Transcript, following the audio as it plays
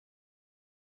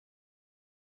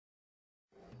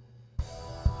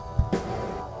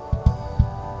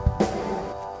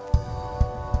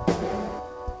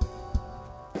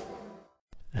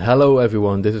Hello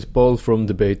everyone, this is Paul from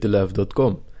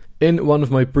debatetheleft.com. In one of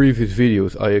my previous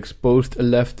videos I exposed a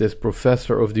leftist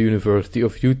professor of the University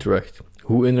of Utrecht,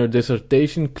 who in her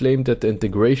dissertation claimed that the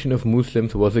integration of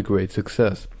Muslims was a great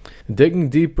success. Digging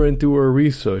deeper into her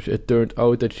research, it turned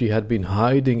out that she had been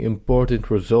hiding important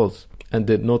results and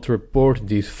did not report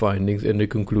these findings in the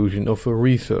conclusion of her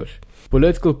research.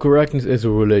 Political correctness is a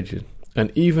religion,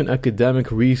 and even academic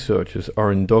researchers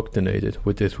are indoctrinated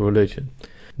with this religion.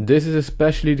 This is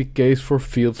especially the case for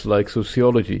fields like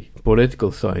sociology,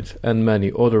 political science, and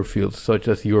many other fields such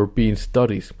as European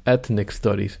studies, ethnic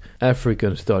studies,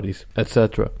 African studies,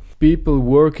 etc. People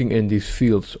working in these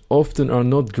fields often are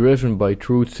not driven by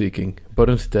truth-seeking, but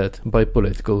instead by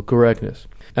political correctness.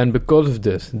 And because of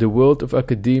this, the world of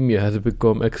academia has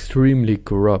become extremely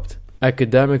corrupt.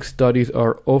 Academic studies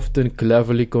are often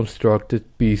cleverly constructed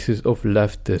pieces of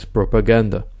leftist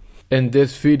propaganda. In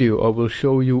this video I will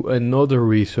show you another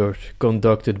research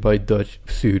conducted by Dutch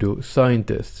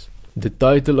pseudo-scientists. The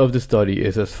title of the study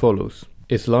is as follows: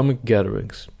 Islamic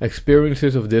Gatherings,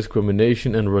 Experiences of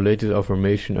Discrimination and Religious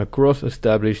Affirmation Across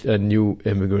Established and New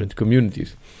Immigrant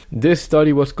Communities. This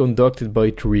study was conducted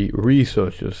by three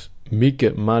researchers: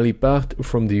 Mieke Maliepaard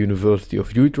from the University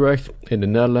of Utrecht in the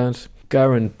Netherlands,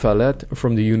 Karen Vallet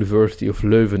from the University of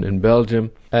Leuven in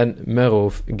Belgium, and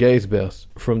Merolf Gijsbers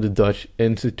from the Dutch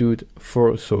Institute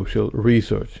for Social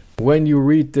Research. When you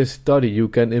read this study, you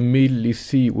can immediately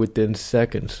see within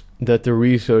seconds that the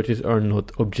researchers are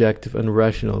not objective and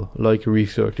rational like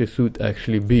researchers should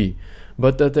actually be,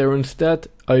 but that they are instead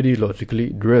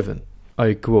ideologically driven.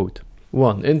 I quote: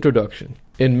 1. Introduction.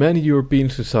 In many European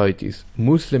societies,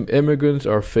 Muslim immigrants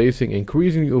are facing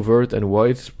increasingly overt and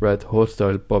widespread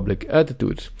hostile public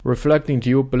attitudes, reflecting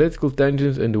geopolitical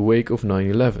tensions in the wake of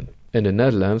 9/11. In the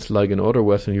Netherlands, like in other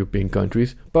Western European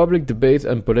countries, public debates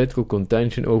and political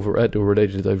contention over ethnic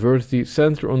religious diversity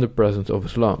center on the presence of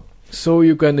Islam. So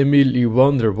you can immediately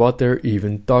wonder what they're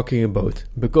even talking about,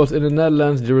 because in the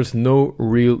Netherlands there is no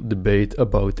real debate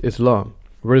about Islam.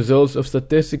 Results of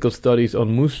statistical studies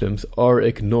on Muslims are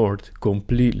ignored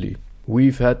completely.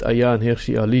 We've had Ayaan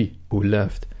Hirsi Ali, who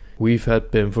left. We've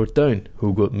had Pim Fortuyn,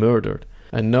 who got murdered.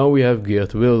 And now we have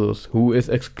Geert Wilders, who is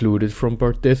excluded from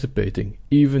participating,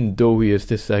 even though he is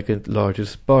the second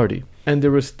largest party. And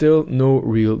there is still no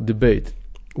real debate.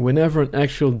 Whenever an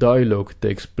actual dialogue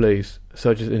takes place,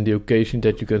 such as in the occasion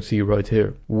that you can see right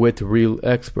here, with real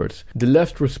experts, the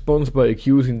left responds by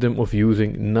accusing them of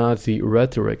using Nazi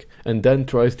rhetoric and then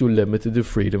tries to limit the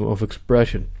freedom of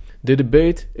expression. The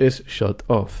debate is shut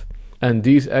off. And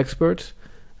these experts,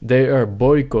 they are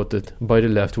boycotted by the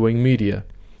left-wing media.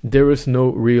 There is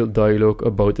no real dialogue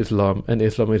about Islam and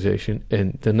Islamization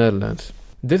in the Netherlands.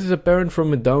 This is apparent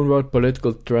from a downward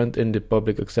political trend in the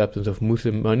public acceptance of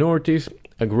Muslim minorities,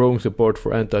 a growing support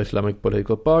for anti-Islamic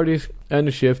political parties, and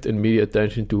a shift in media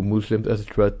attention to Muslims as a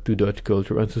threat to Dutch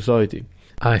culture and society.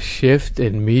 A shift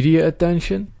in media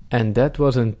attention? And that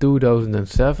was in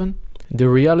 2007? The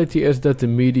reality is that the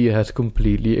media has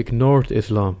completely ignored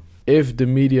Islam. If the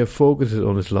media focuses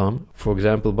on Islam, for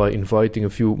example by inviting a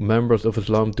few members of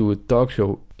Islam to a talk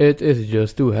show, it is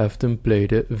just to have them play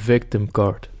the victim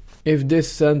card. If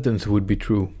this sentence would be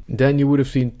true, then you would have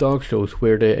seen talk shows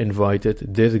where they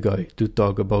invited this guy to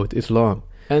talk about Islam.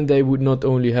 And they would not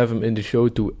only have him in the show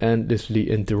to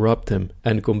endlessly interrupt him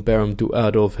and compare him to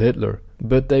Adolf Hitler,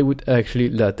 but they would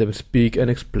actually let him speak and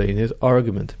explain his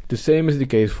argument. The same is the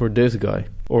case for this guy,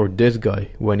 or this guy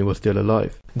when he was still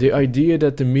alive. The idea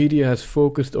that the media has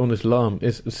focused on Islam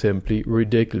is simply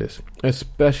ridiculous,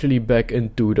 especially back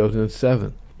in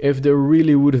 2007. If there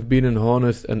really would have been an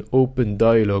honest and open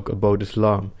dialogue about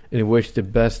Islam, in which the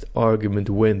best argument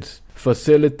wins,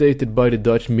 facilitated by the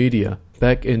Dutch media,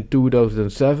 back in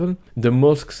 2007, the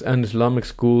mosques and Islamic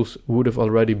schools would have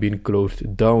already been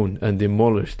closed down and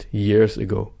demolished years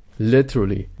ago.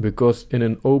 Literally, because in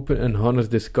an open and honest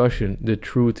discussion the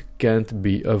truth can't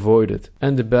be avoided,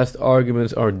 and the best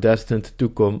arguments are destined to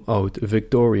come out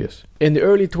victorious. In the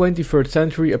early 21st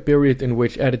century, a period in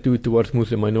which attitude towards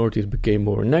Muslim minorities became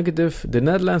more negative, the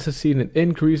Netherlands has seen an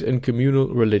increase in communal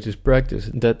religious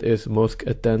practice, that is mosque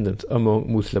attendance,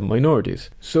 among Muslim minorities.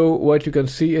 So what you can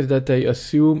see is that they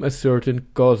assume a certain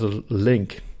causal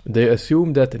link. They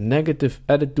assume that negative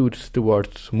attitudes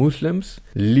towards Muslims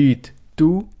lead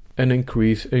to an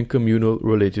increase in communal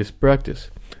religious practice.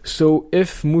 So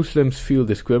if Muslims feel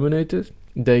discriminated,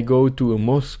 they go to a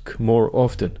mosque more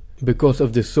often, because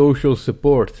of the social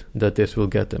support that this will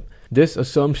get them. This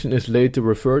assumption is later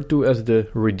referred to as the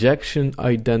rejection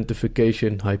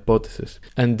identification hypothesis.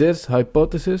 And this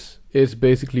hypothesis is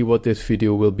basically what this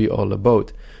video will be all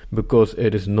about, because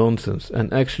it is nonsense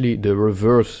and actually the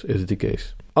reverse is the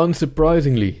case.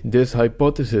 Unsurprisingly, this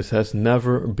hypothesis has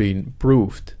never been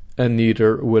proved, and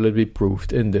neither will it be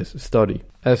proved in this study,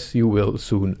 as you will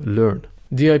soon learn.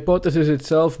 The hypothesis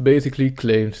itself basically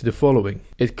claims the following.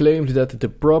 It claims that the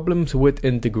problems with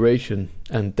integration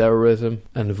and terrorism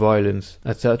and violence,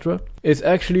 etc., is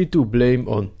actually to blame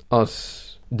on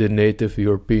us, the native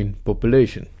European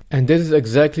population. And this is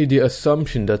exactly the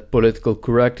assumption that political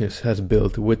correctness has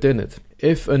built within it.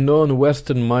 If a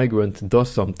non-Western migrant does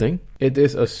something, it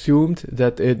is assumed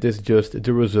that it is just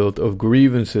the result of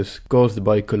grievances caused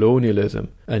by colonialism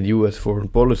and US foreign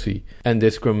policy and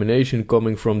discrimination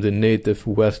coming from the native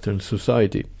Western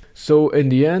society. So in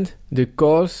the end, the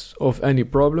cause of any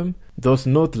problem does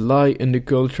not lie in the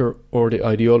culture or the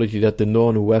ideology that the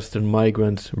non-Western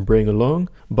migrants bring along,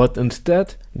 but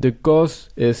instead the cause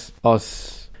is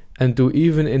us. And to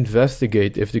even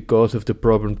investigate if the cause of the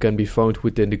problem can be found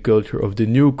within the culture of the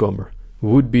newcomer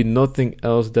would be nothing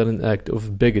else than an act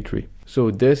of bigotry. So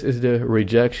this is the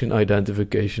rejection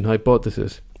identification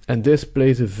hypothesis, and this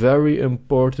plays a very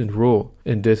important role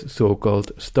in this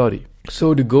so-called study.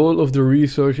 So the goal of the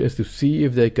research is to see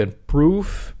if they can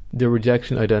prove the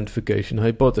rejection identification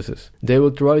hypothesis. They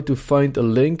will try to find a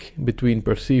link between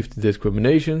perceived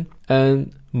discrimination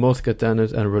and mosque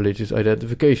attendance and religious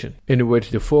identification, in which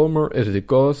the former is the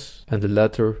cause and the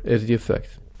latter is the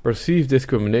effect. Perceived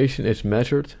discrimination is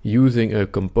measured using a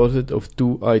composite of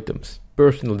two items.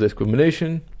 Personal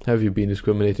discrimination, have you been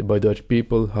discriminated by Dutch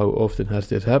people, how often has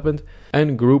this happened,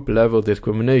 and group level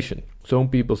discrimination. Some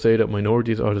people say that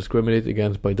minorities are discriminated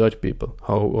against by Dutch people,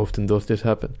 how often does this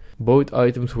happen? Both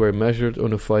items were measured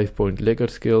on a 5-point Likert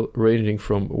scale ranging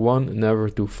from 1 never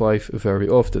to 5 very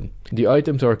often. The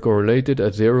items are correlated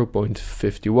at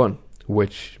 0.51,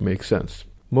 which makes sense.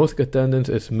 Mosque attendance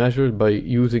is measured by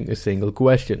using a single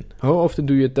question. How often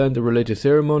do you attend a religious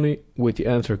ceremony? With the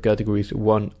answer categories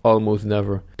 1 almost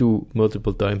never, 2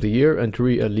 multiple times a year, and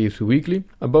 3 at least weekly.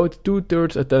 About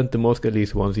 2/3 attend the mosque at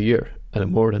least once a year, and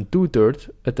more than 2/3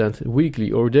 attend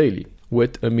weekly or daily,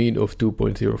 with a mean of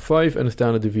 2.05 and a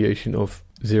standard deviation of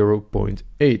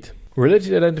 0.8.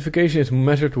 Religious identification is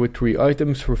measured with 3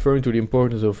 items, referring to the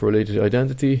importance of religious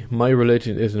identity. My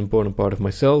religion is an important part of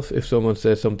myself. If someone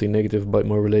says something negative about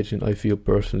my religion, I feel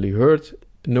personally hurt.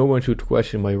 No one should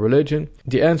question my religion.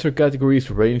 The answer categories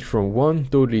range from 1,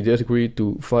 totally disagree,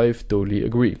 to 5, totally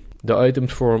agree. The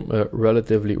items form a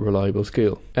relatively reliable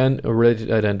scale, and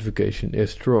religious identification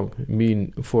is strong,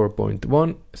 mean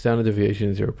 4.1, standard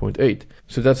deviation 0.8.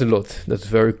 So that's a lot, that's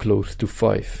very close to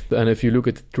 5. And if you look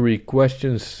at the 3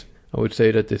 questions, I would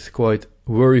say that it's quite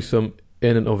worrisome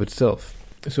in and of itself.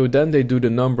 So then they do the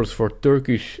numbers for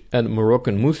Turkish and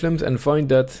Moroccan Muslims and find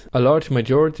that a large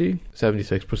majority,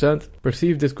 76%,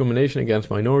 perceive discrimination against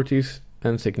minorities,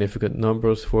 and significant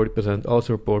numbers, 40%,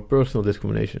 also report personal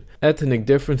discrimination. Ethnic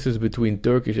differences between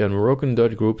Turkish and Moroccan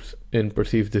Dutch groups in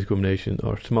perceived discrimination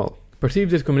are small.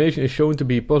 Perceived discrimination is shown to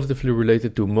be positively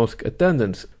related to mosque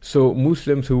attendance, so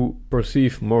Muslims who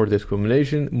perceive more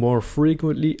discrimination more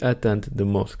frequently attend the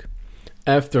mosque.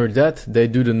 After that, they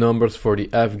do the numbers for the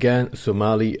Afghan,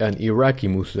 Somali and Iraqi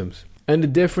Muslims. And the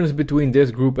difference between this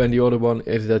group and the other one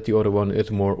is that the other one is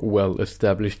more well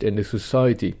established in the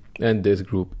society, and this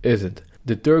group isn't.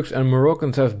 The Turks and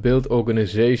Moroccans have built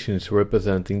organizations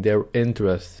representing their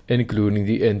interests, including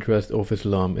the interest of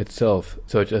Islam itself,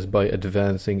 such as by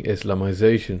advancing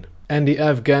Islamization. And the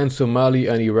Afghan, Somali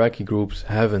and Iraqi groups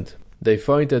haven't. They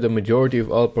find that the majority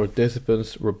of all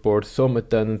participants report some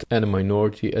attendance and a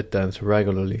minority attends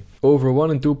regularly. Over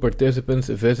 1 in 2 participants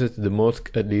visit the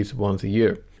mosque at least once a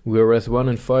year, whereas 1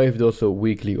 in 5 does so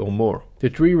weekly or more.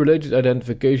 The 3 religious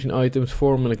identification items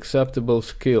form an acceptable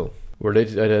scale.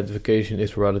 Religious identification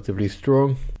is relatively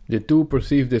strong. The 2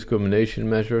 perceived discrimination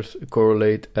measures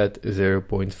correlate at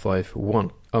 0.51.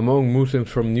 Among Muslims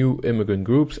from new immigrant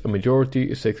groups, a majority,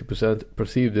 60%,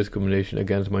 perceive discrimination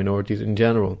against minorities in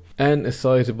general, and a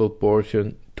sizable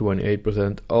portion,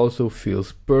 28%, also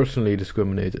feels personally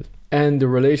discriminated. And the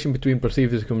relation between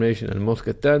perceived discrimination and mosque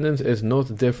attendance is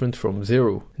not different from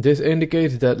 0. This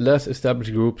indicates that less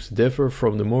established groups differ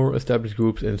from the more established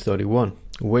groups in Study 1,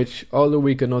 which, although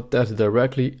we cannot test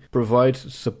directly,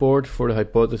 provides support for the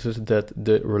hypothesis that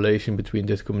the relation between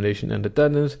discrimination and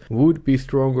attendance would be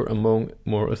stronger among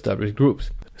more established groups.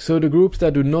 So the groups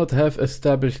that do not have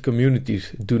established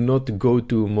communities do not go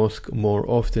to a mosque more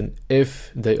often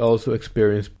if they also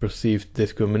experience perceived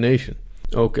discrimination.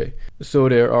 Okay, so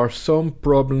there are some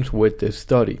problems with this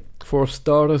study. For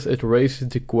starters, it raises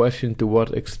the question to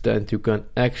what extent you can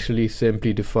actually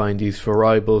simply define these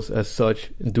variables as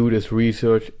such, do this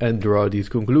research and draw these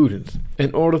conclusions.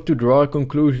 In order to draw a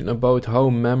conclusion about how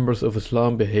members of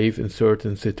Islam behave in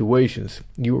certain situations,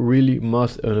 you really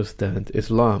must understand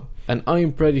Islam. And I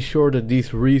am pretty sure that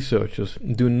these researchers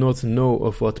do not know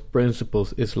of what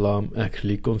principles Islam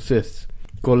actually consists.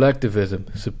 Collectivism,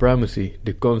 supremacy,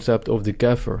 the concept of the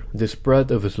kafir, the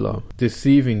spread of Islam,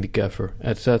 deceiving the kafir,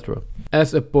 etc.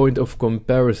 As a point of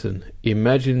comparison,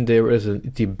 imagine there is a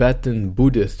Tibetan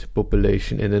Buddhist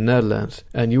population in the Netherlands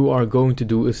and you are going to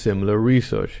do a similar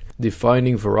research,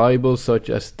 defining variables such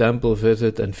as temple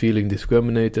visit and feeling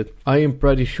discriminated. I am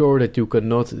pretty sure that you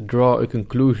cannot draw a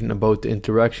conclusion about the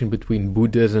interaction between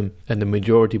Buddhism and the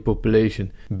majority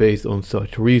population based on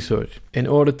such research. In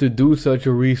order to do such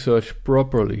a research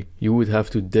properly, you would have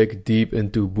to dig deep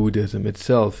into Buddhism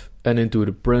itself and into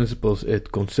the principles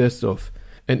it consists of.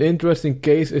 An interesting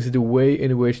case is the way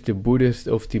in which the Buddhists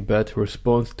of Tibet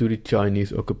respond to the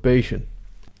Chinese occupation.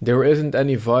 There isn't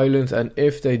any violence, and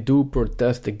if they do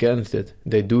protest against it,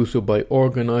 they do so by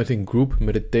organizing group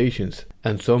meditations,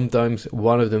 and sometimes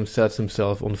one of them sets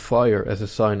himself on fire as a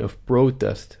sign of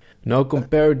protest. Now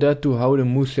compare that to how the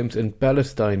Muslims in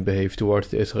Palestine behave towards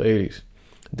the Israelis.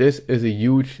 This is a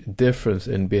huge difference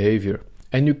in behavior.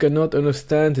 And you cannot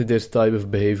understand this type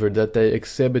of behavior that they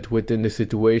exhibit within the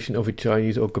situation of a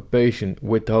Chinese occupation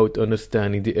without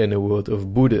understanding the inner world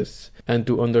of Buddhists. And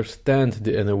to understand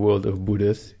the inner world of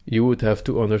Buddhists, you would have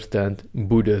to understand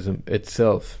Buddhism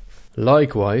itself.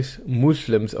 Likewise,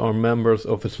 Muslims are members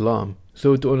of Islam.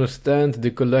 So to understand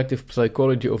the collective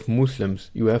psychology of Muslims,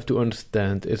 you have to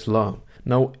understand Islam.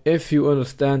 Now, if you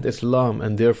understand Islam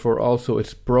and therefore also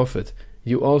its prophet,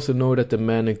 you also know that the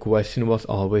man in question was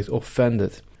always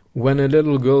offended. When a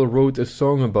little girl wrote a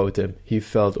song about him, he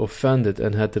felt offended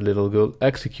and had the little girl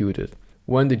executed.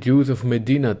 When the Jews of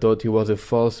Medina thought he was a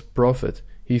false prophet,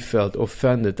 he felt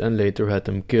offended and later had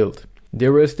him killed.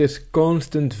 There is this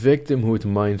constant victimhood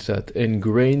mindset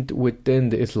ingrained within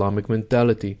the Islamic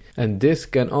mentality, and this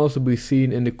can also be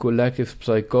seen in the collective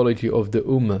psychology of the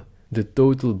Ummah, the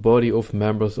total body of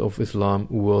members of Islam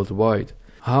worldwide.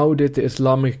 How did the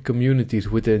Islamic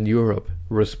communities within Europe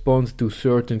respond to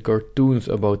certain cartoons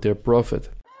about their prophet?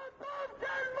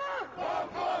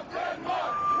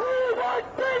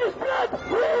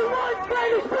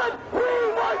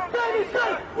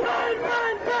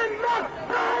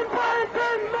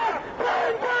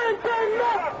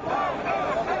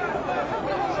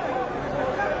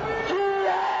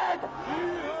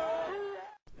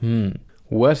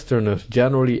 Westerners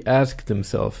generally ask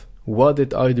themselves, what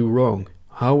did I do wrong?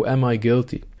 How am I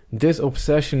guilty? This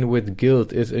obsession with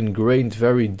guilt is ingrained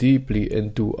very deeply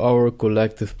into our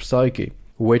collective psyche,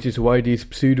 which is why these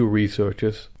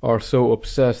pseudo-researchers are so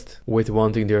obsessed with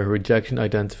wanting their rejection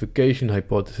identification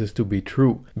hypothesis to be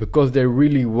true, because they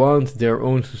really want their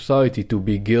own society to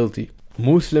be guilty.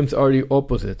 Muslims are the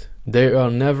opposite. They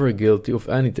are never guilty of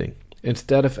anything.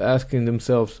 Instead of asking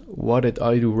themselves, what did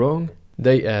I do wrong?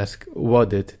 They ask, what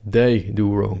did they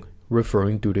do wrong?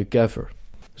 Referring to the kafir.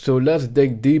 So let's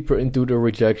dig deeper into the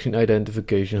rejection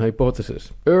identification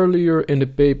hypothesis. Earlier in the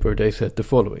paper they said the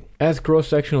following. As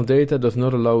cross-sectional data does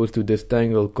not allow us to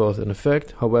disentangle cause and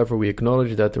effect, however we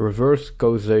acknowledge that the reverse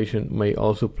causation may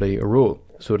also play a role,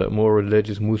 so that more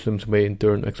religious Muslims may in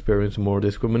turn experience more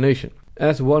discrimination.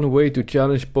 As one way to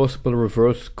challenge possible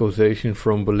reverse causation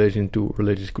from religion to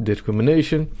religious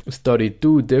discrimination, study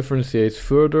 2 differentiates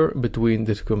further between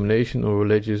discrimination on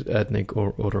religious, ethnic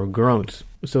or other grounds.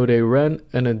 So they ran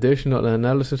an additional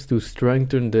analysis to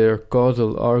strengthen their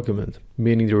causal argument,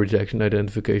 meaning the rejection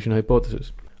identification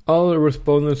hypothesis. All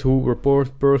respondents who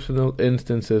report personal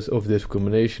instances of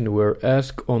discrimination were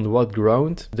asked on what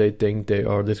ground they think they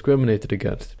are discriminated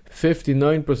against.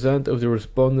 59% of the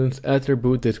respondents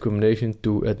attribute discrimination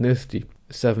to ethnicity,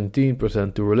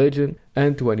 17% to religion,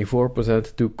 and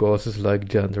 24% to causes like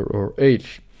gender or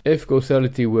age. If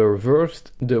causality were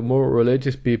reversed, the more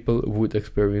religious people would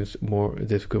experience more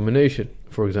discrimination,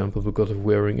 for example because of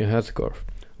wearing a headscarf.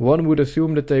 One would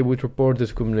assume that they would report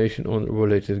discrimination on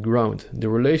religious ground. The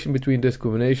relation between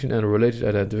discrimination and religious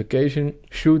identification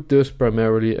should thus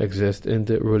primarily exist in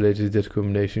the religious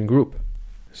discrimination group.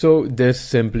 So this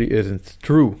simply isn't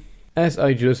true. As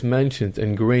I just mentioned,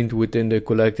 ingrained within the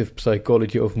collective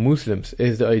psychology of Muslims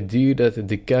is the idea that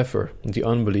the kafir, the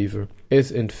unbeliever,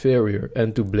 is inferior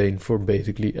and to blame for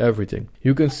basically everything.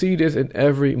 You can see this in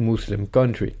every Muslim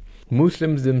country.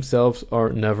 Muslims themselves are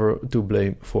never to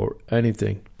blame for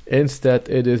anything. Instead,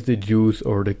 it is the Jews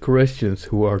or the Christians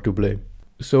who are to blame.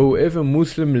 So if a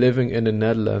Muslim living in the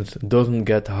Netherlands doesn't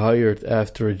get hired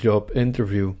after a job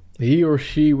interview, he or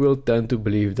she will tend to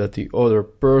believe that the other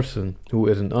person, who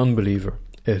is an unbeliever,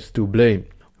 is to blame.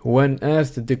 When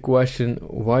asked the question,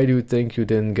 why do you think you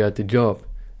didn't get the job?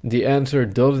 The answer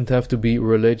doesn't have to be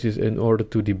religious in order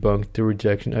to debunk the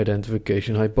rejection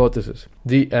identification hypothesis.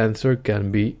 The answer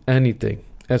can be anything,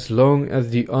 as long as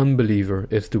the unbeliever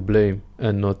is to blame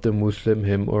and not the Muslim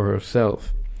him or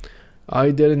herself.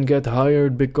 I didn't get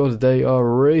hired because they are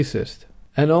racist.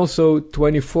 And also,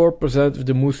 24% of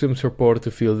the Muslims reported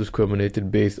to feel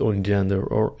discriminated based on gender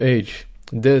or age.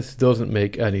 This doesn't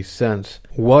make any sense.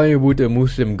 Why would a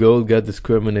Muslim girl get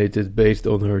discriminated based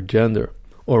on her gender?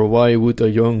 Or why would a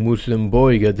young Muslim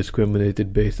boy get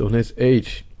discriminated based on his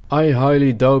age? I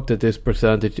highly doubt that this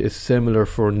percentage is similar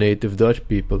for native Dutch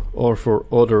people or for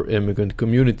other immigrant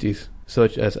communities,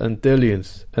 such as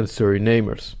Antillians and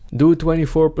Surinamers. Do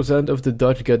 24% of the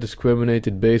Dutch get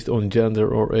discriminated based on gender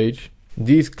or age?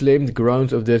 These claimed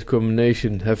grounds of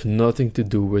discrimination have nothing to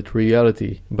do with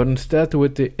reality, but instead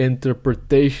with the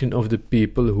interpretation of the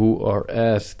people who are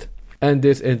asked. And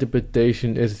this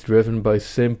interpretation is driven by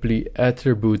simply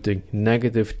attributing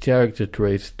negative character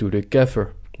traits to the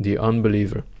kafir, the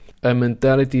unbeliever, a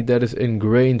mentality that is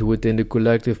ingrained within the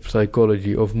collective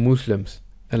psychology of Muslims,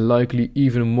 and likely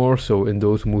even more so in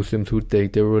those Muslims who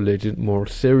take their religion more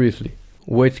seriously,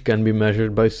 which can be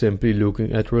measured by simply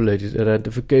looking at religious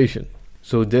identification.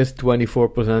 So this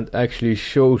 24% actually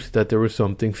shows that there is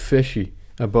something fishy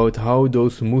about how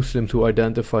those Muslims who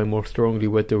identify more strongly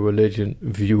with their religion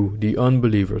view the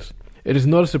unbelievers. It is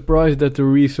not a surprise that the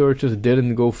researchers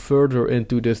didn't go further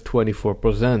into this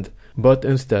 24%, but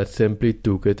instead simply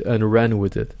took it and ran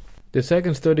with it. The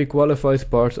second study qualifies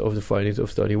parts of the findings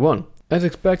of study 1. As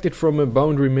expected from a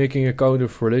boundary-making account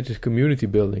of religious community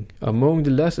building, among the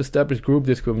less established group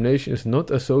discrimination is not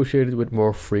associated with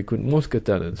more frequent mosque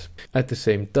attendance. At the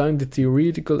same time, the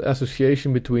theoretical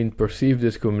association between perceived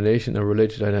discrimination and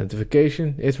religious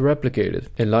identification is replicated.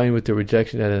 In line with the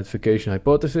rejection identification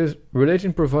hypothesis,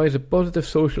 religion provides a positive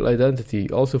social identity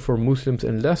also for Muslims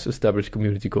in less established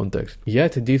community contexts.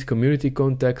 Yet these community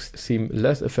contexts seem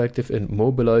less effective in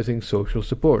mobilizing social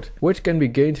support, which can be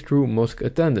gained through mosque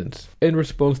attendance in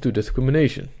response to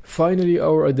discrimination. Finally,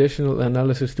 our additional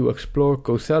analysis to explore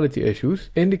causality issues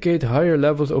indicate higher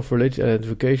levels of religious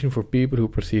identification for people who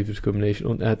perceive discrimination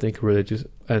on ethnic, religious,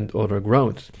 and other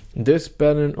grounds. This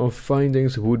pattern of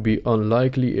findings would be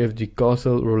unlikely if the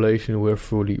causal relation were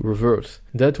fully reversed.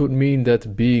 That would mean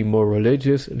that being more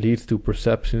religious leads to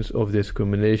perceptions of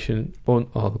discrimination on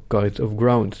all kinds of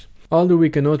grounds. Although we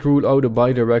cannot rule out a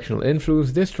bidirectional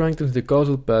influence, this strengthens the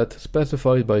causal path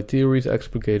specified by theories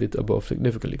explicated above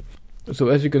significantly. So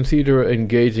as you can see, they're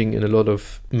engaging in a lot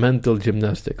of mental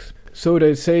gymnastics. So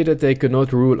they say that they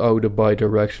cannot rule out a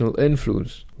bidirectional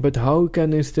influence. But how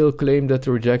can they still claim that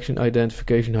the rejection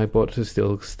identification hypothesis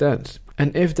still stands?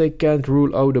 And if they can't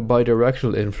rule out a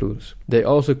bidirectional influence, they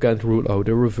also can't rule out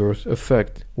a reverse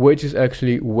effect, which is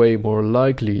actually way more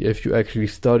likely if you actually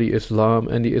study Islam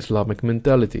and the Islamic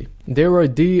mentality. Their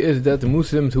idea is that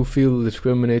Muslims who feel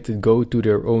discriminated go to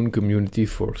their own community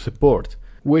for support,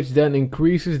 which then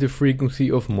increases the frequency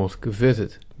of mosque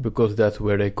visit, because that's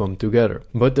where they come together.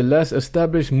 But the less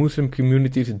established Muslim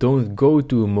communities don't go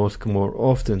to a mosque more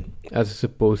often, as a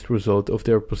supposed result of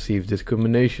their perceived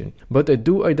discrimination, but they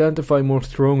do identify more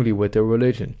strongly with their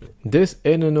religion. This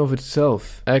in and of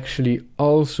itself actually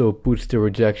also puts the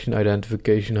rejection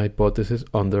identification hypothesis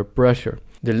under pressure.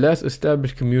 The less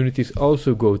established communities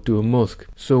also go to a mosque,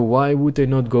 so why would they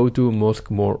not go to a mosque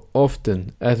more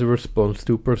often as a response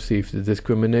to perceived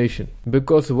discrimination?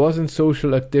 Because wasn't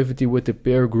social activity with the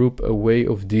peer group a way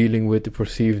of dealing with the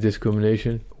perceived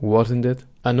discrimination, wasn't it?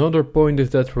 Another point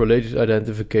is that religious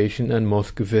identification and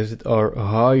mosque visit are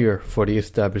higher for the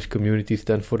established communities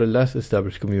than for the less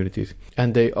established communities,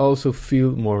 and they also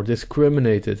feel more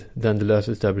discriminated than the less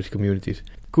established communities.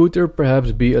 Could there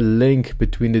perhaps be a link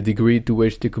between the degree to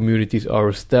which the communities are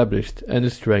established and the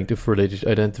strength of religious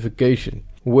identification,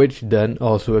 which then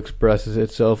also expresses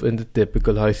itself in the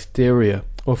typical hysteria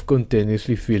of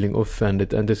continuously feeling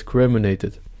offended and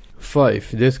discriminated?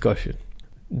 5. Discussion.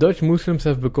 Dutch Muslims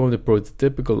have become the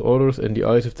prototypical others in the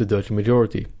eyes of the Dutch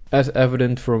majority, as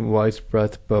evident from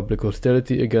widespread public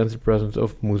hostility against the presence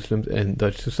of Muslims in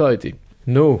Dutch society.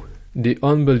 No, the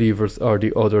unbelievers are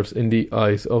the others in the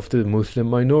eyes of the Muslim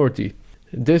minority.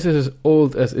 This is as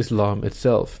old as Islam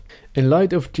itself. In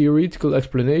light of theoretical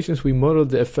explanations, we model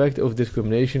the effect of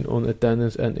discrimination on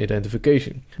attendance and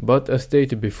identification. But as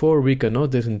stated before, we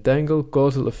cannot disentangle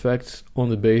causal effects on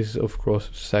the basis of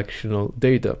cross-sectional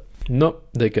data. No,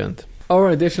 they can't.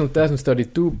 Our additional test in study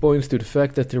 2 points to the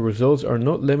fact that the results are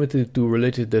not limited to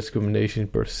religious discrimination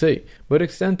per se, but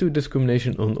extend to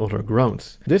discrimination on other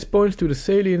grounds. This points to the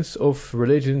salience of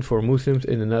religion for Muslims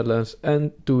in the Netherlands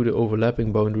and to the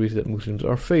overlapping boundaries that Muslims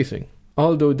are facing.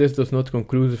 Although this does not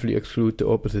conclusively exclude the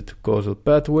opposite causal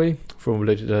pathway, from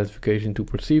religious identification to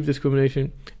perceived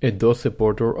discrimination, it does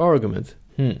support our argument.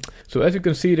 So as you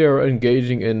can see, they are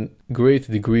engaging in great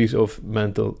degrees of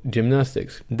mental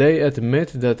gymnastics. They admit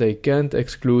that they can't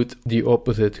exclude the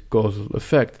opposite causal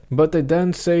effect, but they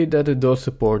then say that it does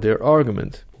support their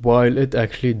argument, while it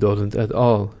actually doesn't at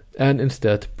all, and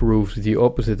instead proves the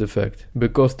opposite effect,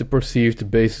 because the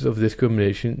perceived basis of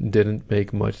discrimination didn't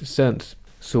make much sense.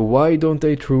 So why don't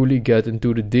they truly get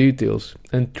into the details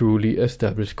and truly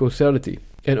establish causality?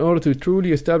 In order to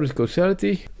truly establish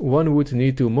causality, one would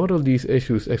need to model these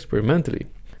issues experimentally.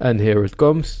 And here it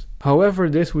comes. However,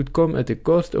 this would come at the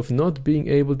cost of not being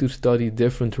able to study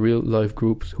different real-life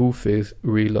groups who face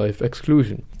real-life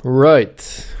exclusion.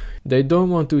 Right. They don't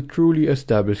want to truly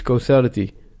establish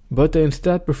causality, but they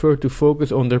instead prefer to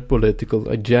focus on their political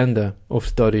agenda of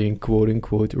studying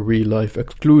quote-unquote real-life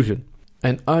exclusion.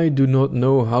 And I do not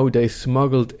know how they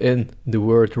smuggled in the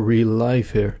word real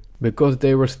life here, because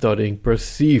they were studying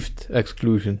perceived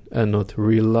exclusion and not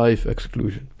real-life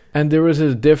exclusion. And there is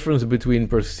a difference between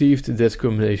perceived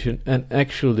discrimination and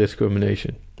actual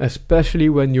discrimination, especially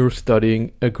when you're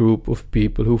studying a group of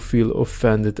people who feel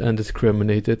offended and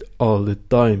discriminated all the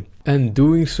time, and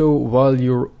doing so while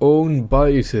your own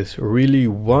biases really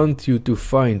want you to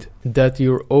find that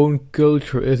your own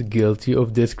culture is guilty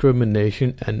of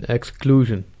discrimination and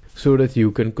exclusion, so that you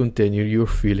can continue your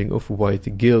feeling of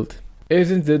white guilt.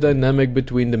 Isn't the dynamic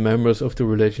between the members of the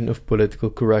religion of political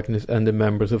correctness and the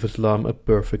members of Islam a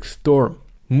perfect storm?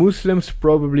 Muslims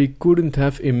probably couldn't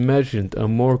have imagined a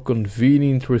more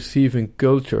convenient receiving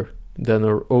culture than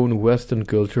our own Western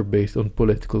culture based on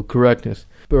political correctness.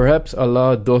 Perhaps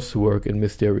Allah does work in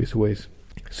mysterious ways.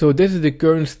 So this is the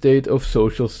current state of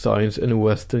social science in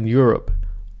Western Europe.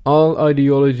 All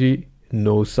ideology,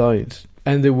 no science.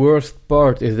 And the worst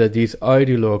part is that these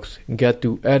ideologues get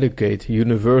to educate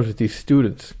university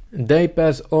students. They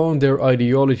pass on their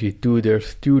ideology to their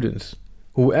students,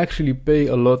 who actually pay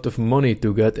a lot of money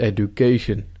to get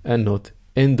education and not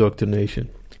indoctrination.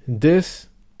 This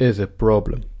is a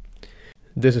problem.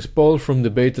 This is Paul from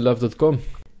debatetheleft.com.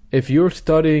 If you're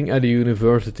studying at a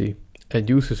university and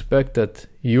you suspect that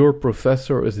your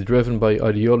professor is driven by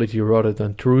ideology rather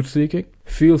than truth-seeking,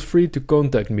 feel free to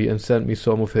contact me and send me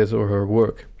some of his or her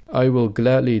work. I will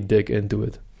gladly dig into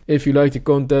it. If you like the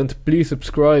content, please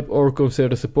subscribe or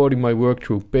consider supporting my work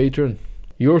through Patreon.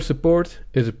 Your support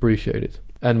is appreciated.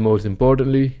 And most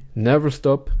importantly, never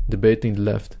stop debating the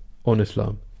left on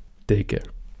Islam. Take care.